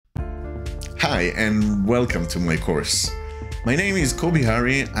Hi and welcome to my course. My name is Kobi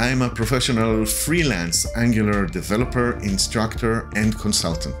Hari. I'm a professional freelance Angular developer, instructor, and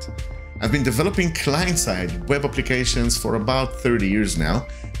consultant. I've been developing client-side web applications for about 30 years now,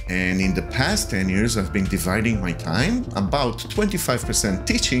 and in the past 10 years I've been dividing my time about 25%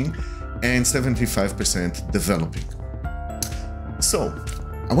 teaching and 75% developing. So,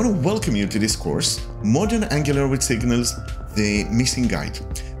 I want to welcome you to this course, Modern Angular with Signals, the Missing Guide.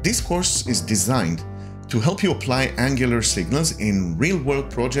 This course is designed to help you apply Angular signals in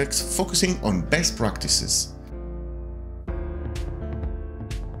real-world projects, focusing on best practices.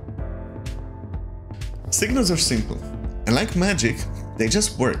 Signals are simple, and like magic, they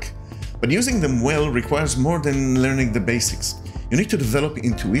just work. But using them well requires more than learning the basics. You need to develop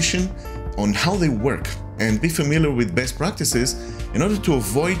intuition on how they work and be familiar with best practices in order to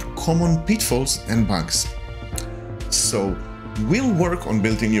avoid common pitfalls and bugs. So, we'll work on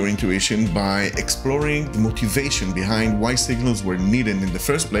building your intuition by exploring the motivation behind why signals were needed in the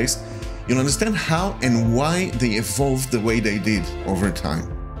first place. You'll understand how and why they evolved the way they did over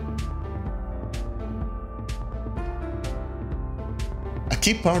time. A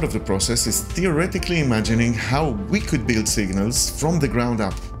key part of the process is theoretically imagining how we could build signals from the ground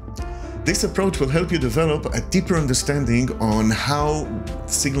up. This approach will help you develop a deeper understanding on how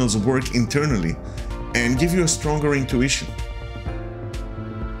signals work internally and give you a stronger intuition.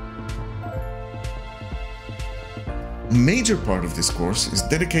 A major part of this course is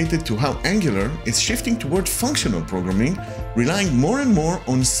dedicated to how Angular is shifting toward functional programming, relying more and more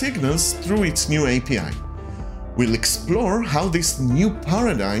on signals through its new API. We'll explore how this new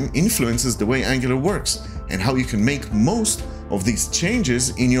paradigm influences the way Angular works and how you can make most of these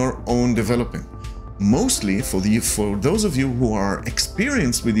changes in your own development. Mostly for those of you who are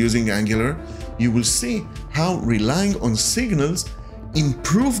experienced with using Angular, you will see how relying on signals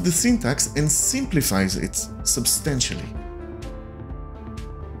improves the syntax and simplifies it substantially.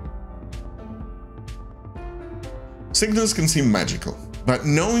 Signals can seem magical, but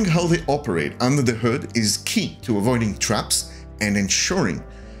knowing how they operate under the hood is key to avoiding traps and ensuring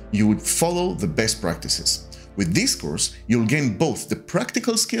you would follow the best practices. With this course, you'll gain both the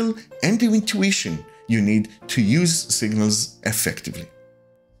practical skill and the intuition you need to use signals effectively.